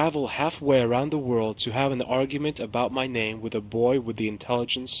 I travel halfway around the world to have an argument about my name with a boy with the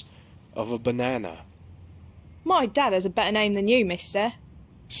intelligence of a banana. My dad has a better name than you, mister.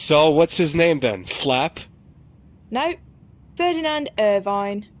 So, what's his name then? Flap? No, Ferdinand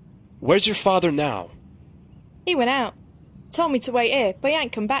Irvine. Where's your father now? He went out. Told me to wait here, but he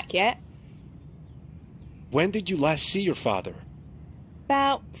ain't come back yet. When did you last see your father?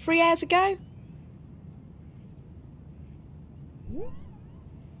 About 3 hours ago.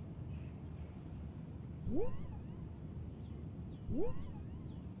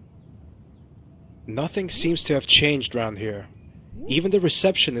 Nothing seems to have changed round here. Even the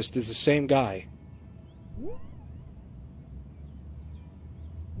receptionist is the same guy.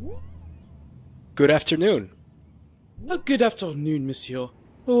 Good afternoon. Good afternoon, monsieur.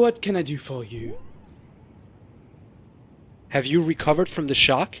 What can I do for you? Have you recovered from the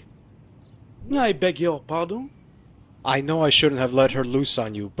shock? I beg your pardon? I know I shouldn't have let her loose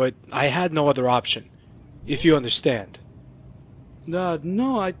on you, but I had no other option. If you understand.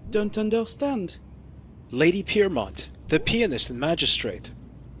 No, I don't understand. Lady Piermont, the pianist and magistrate.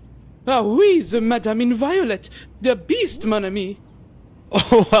 Ah oui, the Madame in Violet, the beast, mon ami.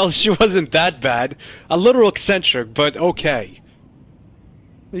 Oh, well, she wasn't that bad. A little eccentric, but okay.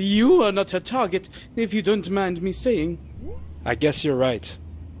 You are not a target, if you don't mind me saying. I guess you're right.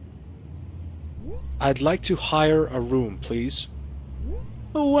 I'd like to hire a room, please.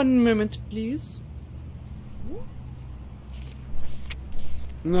 1 moment, please.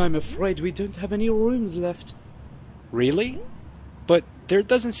 I'm afraid we don't have any rooms left. Really? But there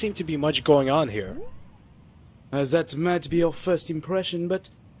doesn't seem to be much going on here. That might be your first impression, but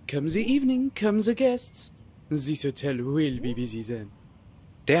come the evening, come the guests. This hotel will be busy then.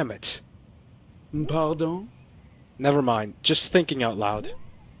 Damn it. Pardon? Never mind, just thinking out loud.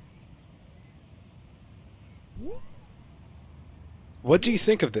 What do you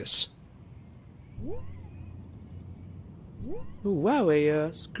think of this? Wow,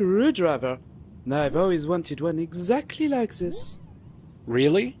 a screwdriver. I've always wanted one exactly like this.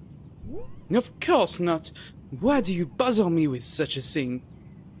 Really? Of course not. Why do you bother me with such a thing?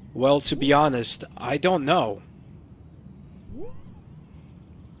 Well, to be honest, I don't know.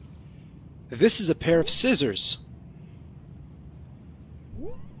 This is a pair of scissors.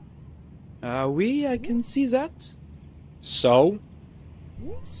 Ah oui, I can see that. So?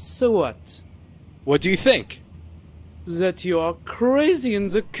 So what? What do you think? That you are crazy in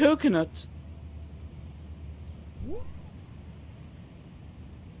the coconut.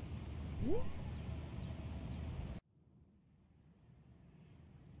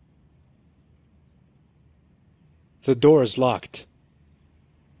 The door is locked.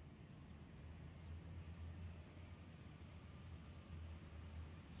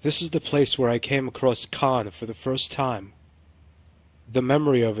 This is the place where I came across Khan for the first time. The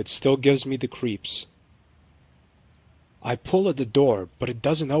memory of it still gives me the creeps. I pull at the door, but it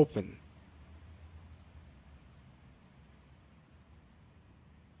doesn't open.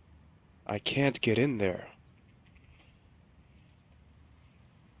 I can't get in there.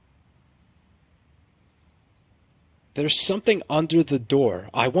 There's something under the door.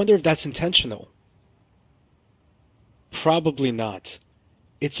 I wonder if that's intentional. Probably not.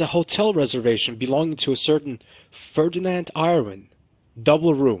 It's a hotel reservation belonging to a certain Ferdinand Irwin.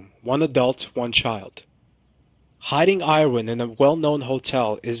 Double room, 1 adult, 1 child. Hiding Irwin in a well-known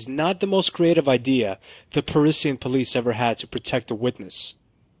hotel is not the most creative idea the Parisian police ever had to protect a witness.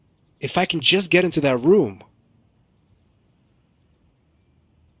 If I can just get into that room...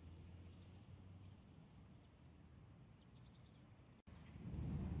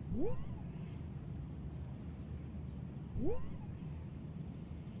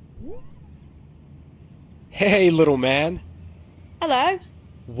 Hey, little man. Hello.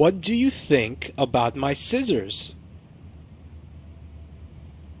 What do you think about my scissors?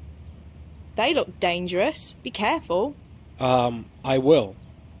 They look dangerous. Be careful. I will.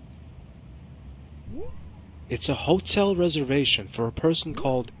 It's a hotel reservation for a person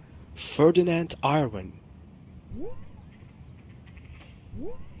called Ferdinand Irwin.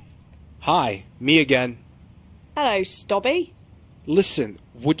 Hi, me again. Hello, Stobby. Listen,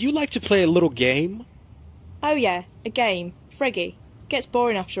 would you like to play a little game? Oh yeah, a game. Friggy. Gets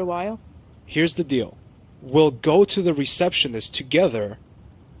boring after a while. Here's the deal. We'll go to the receptionist together.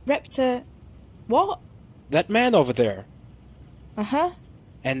 Repta... What? That man over there. Uh-huh.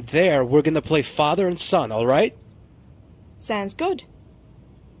 And there we're gonna play father and son, alright? Sounds good.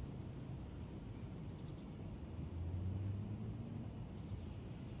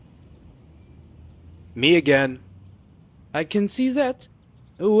 Me again. I can see that.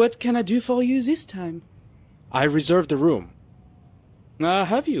 What can I do for you this time? I reserved a room.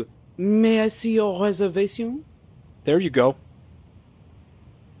 Have you? May I see your reservation? There you go.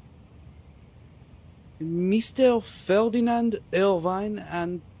 Mr. Ferdinand Irvine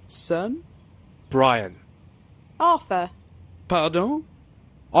and son? Brian. Arthur. Pardon?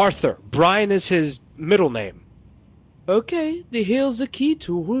 Arthur. Brian is his middle name. Okay, here's the key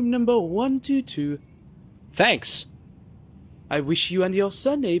to room number 122. Thanks. I wish you and your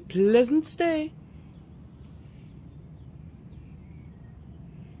son a pleasant stay.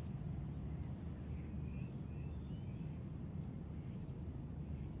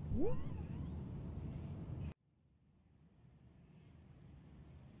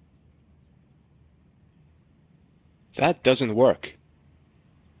 That doesn't work.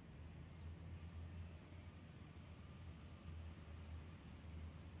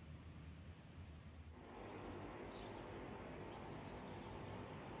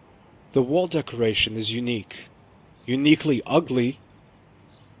 The wall decoration is unique. Uniquely ugly.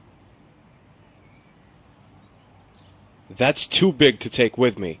 That's too big to take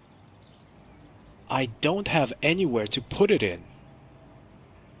with me. I don't have anywhere to put it in.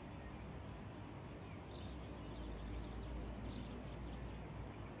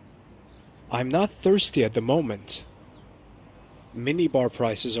 I'm not thirsty at the moment. Minibar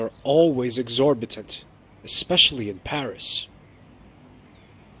prices are always exorbitant, especially in Paris.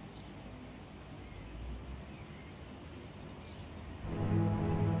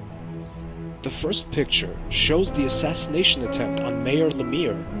 The first picture shows the assassination attempt on Mayor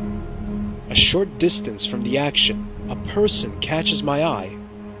Lemire. A short distance from the action, a person catches my eye.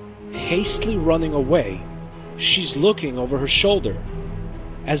 Hastily running away, she's looking over her shoulder,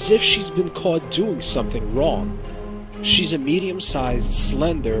 as if she's been caught doing something wrong. She's a medium-sized,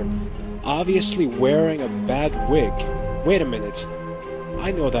 slender, obviously wearing a bad wig. Wait a minute.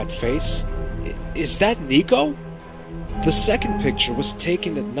 I know that face. Is that Nico? The second picture was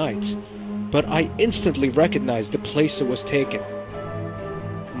taken at night, but I instantly recognized the place it was taken.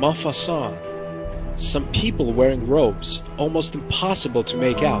 Maupassant. Some people wearing robes, almost impossible to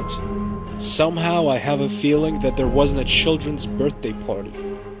make out. Somehow I have a feeling that there wasn't a children's birthday party.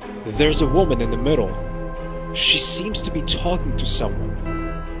 There's a woman in the middle. She seems to be talking to someone.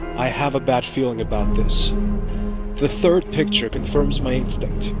 I have a bad feeling about this. The third picture confirms my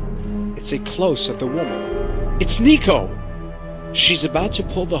instinct. It's a close of the woman. It's Nico! She's about to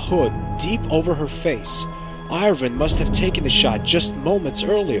pull the hood deep over her face. Irvin must have taken the shot just moments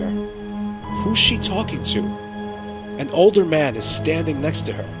earlier. Who's she talking to? An older man is standing next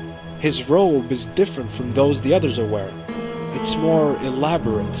to her. His robe is different from those the others are wearing. It's more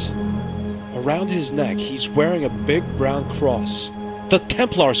elaborate. Around his neck, he's wearing a big brown cross. The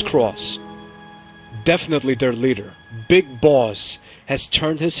Templars cross! Definitely their leader, Big Boss, has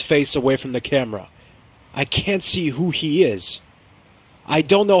turned his face away from the camera. I can't see who he is. I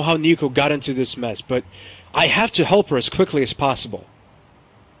don't know how Nico got into this mess, but I have to help her as quickly as possible.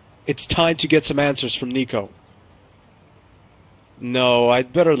 It's time to get some answers from Nico. No,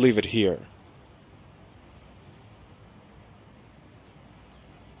 I'd better leave it here.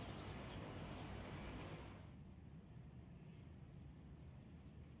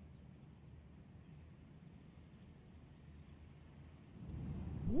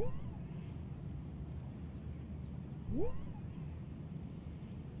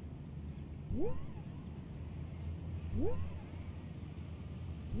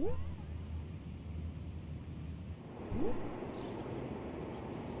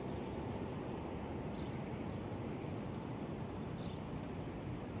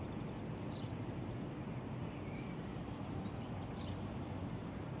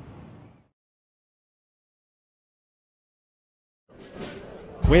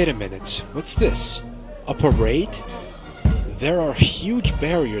 Wait a minute, what's this? A parade? There are huge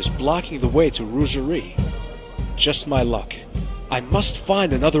barriers blocking the way to Rougerie. Just my luck. I must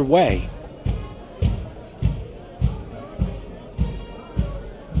find another way.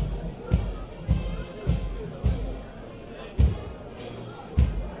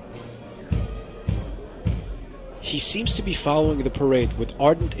 He seems to be following the parade with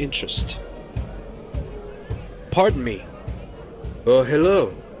ardent interest. Pardon me. Oh,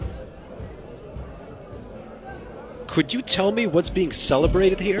 hello. Could you tell me what's being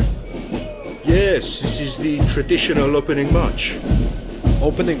celebrated here? Yes, this is the traditional opening march.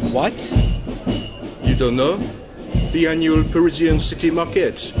 Opening what? You don't know? The annual Parisian city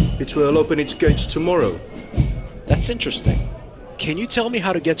market. It will open its gates tomorrow. That's interesting. Can you tell me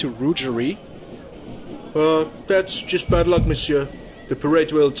how to get to Rougerie? That's just bad luck, monsieur. The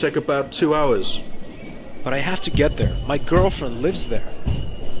parade will take about 2 hours. But I have to get there. My girlfriend lives there.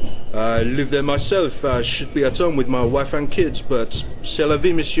 I live there myself. I should be at home with my wife and kids, but c'est la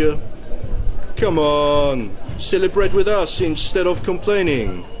vie, monsieur. Come on, celebrate with us instead of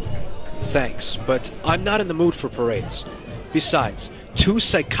complaining. Thanks, but I'm not in the mood for parades. Besides, 2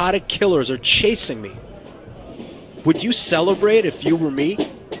 psychotic killers are chasing me. Would you celebrate if you were me?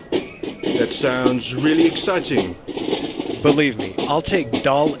 That sounds really exciting. Believe me, I'll take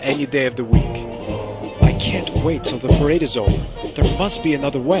dull any day of the week. I can't wait till the parade is over. There must be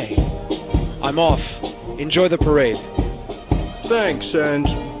another way. I'm off. Enjoy the parade. Thanks, and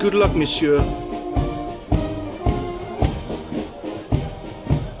good luck, monsieur.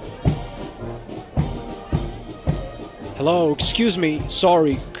 Hello, excuse me,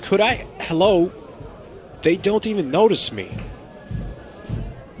 sorry, could I... Hello? They don't even notice me.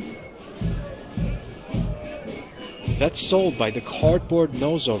 That's sold by the cardboard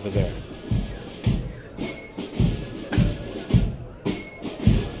nose over there.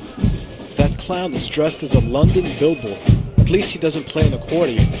 That clown is dressed as a London billboard. At least he doesn't play an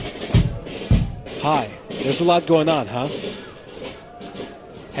accordion. Hi, there's a lot going on, huh?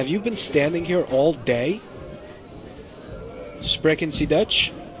 Have you been standing here all day? Spreken Sie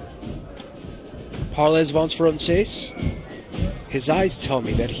Dutch? Parlez vous français? His eyes tell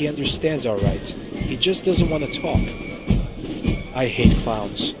me that he understands all right. He just doesn't want to talk. I hate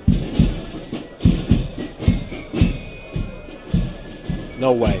clowns.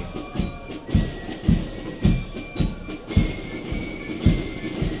 No way.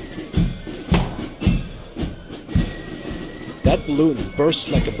 That balloon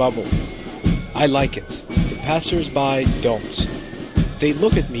bursts like a bubble. I like it. The passers-by don't. They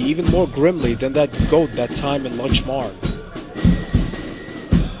look at me even more grimly than that goat that time in Lunchmarn.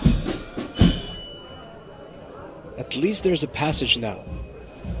 At least there's a passage now.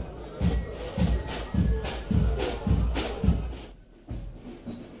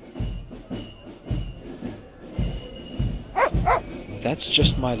 That's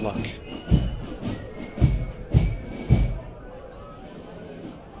just my luck.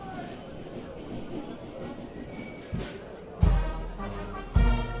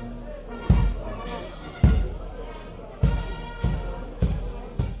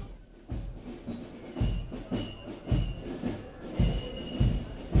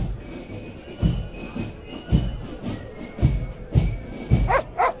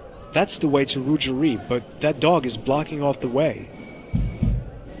 That's the way to Rougerie, but that dog is blocking off the way.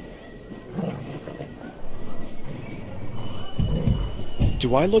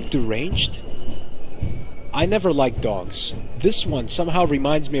 Do I look deranged? I never liked dogs. This one somehow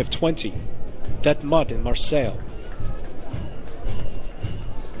reminds me of 20. That mutt in Marseille.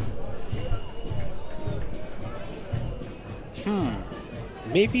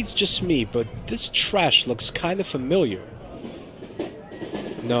 Maybe it's just me, but this trash looks kind of familiar.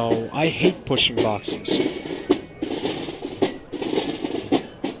 No, I hate pushing boxes.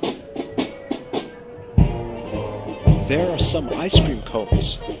 There are some ice cream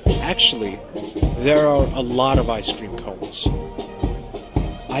cones. Actually, there are a lot of ice cream cones.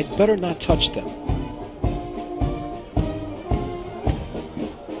 I'd better not touch them.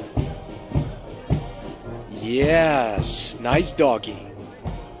 Yes, nice doggy.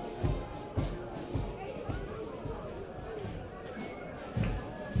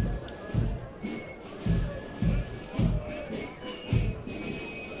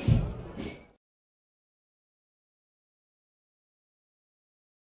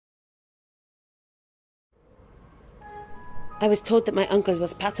 I was told that my uncle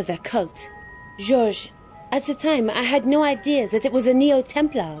was part of their cult. Georges, at the time, I had no idea that it was the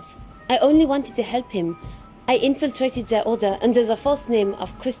Neo-Templars. I only wanted to help him. I infiltrated their order under the false name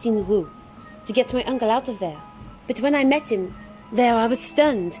of Christine Wu to get my uncle out of there. But when I met him, there I was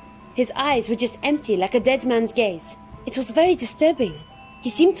stunned. His eyes were just empty, like a dead man's gaze. It was very disturbing. He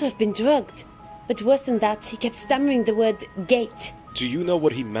seemed to have been drugged. But worse than that, he kept stammering the word gate. Do you know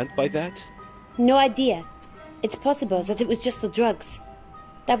what he meant by that? No idea. It's possible that it was just the drugs.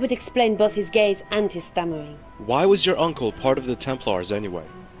 That would explain both his gaze and his stammering. Why was your uncle part of the Templars anyway?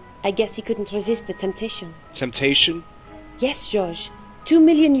 I guess he couldn't resist the temptation. Temptation? Yes, Georges. 2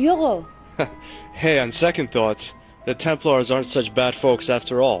 million euro. Hey, on second thought, the Templars aren't such bad folks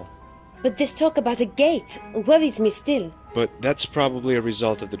after all. But this talk about a gate worries me still. But that's probably a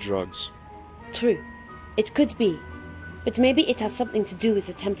result of the drugs. True. It could be. But maybe it has something to do with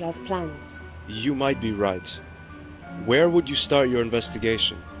the Templars' plans. You might be right. Where would you start your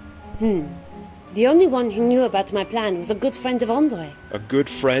investigation? The only one who knew about my plan was a good friend of André. A good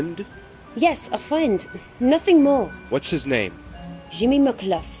friend? Yes, a friend. Nothing more. What's his name? Jimmy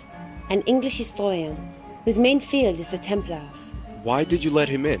McCluff, an English historian, whose main field is the Templars. Why did you let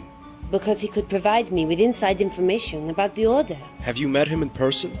him in? Because he could provide me with inside information about the Order. Have you met him in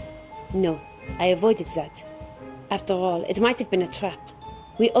person? No, I avoided that. After all, it might have been a trap.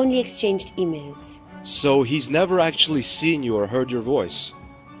 We only exchanged emails. So he's never actually seen you or heard your voice?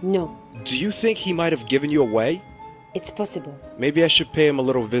 No. Do you think he might have given you away? It's possible. Maybe I should pay him a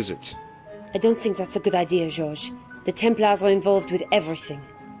little visit. I don't think that's a good idea, Georges. The Templars are involved with everything.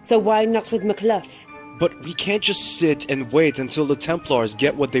 So why not with McCluff? But we can't just sit and wait until the Templars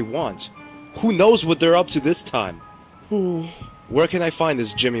get what they want. Who knows what they're up to this time? Where can I find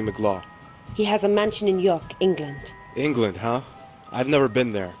this Jimmy McCluff? He has a mansion in York, England. England, huh? I've never been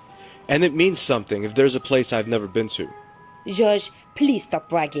there. And it means something if there's a place I've never been to. Georges, please stop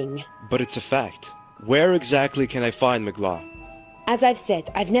bragging. But it's a fact. Where exactly can I find McCluff? As I've said,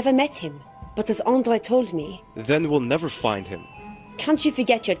 I've never met him. But as André told me... Then we'll never find him. Can't you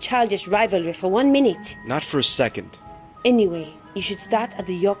forget your childish rivalry for 1 minute? Not for a second. Anyway, you should start at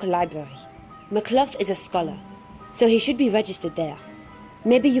the York Library. McCluff is a scholar, so he should be registered there.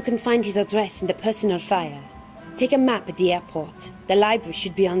 Maybe you can find his address in the personal file. Take a map at the airport. The library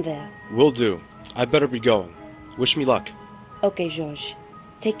should be on there. Will do. I better be going. Wish me luck. Okay, Georges.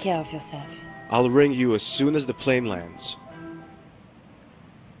 Take care of yourself. I'll ring you as soon as the plane lands.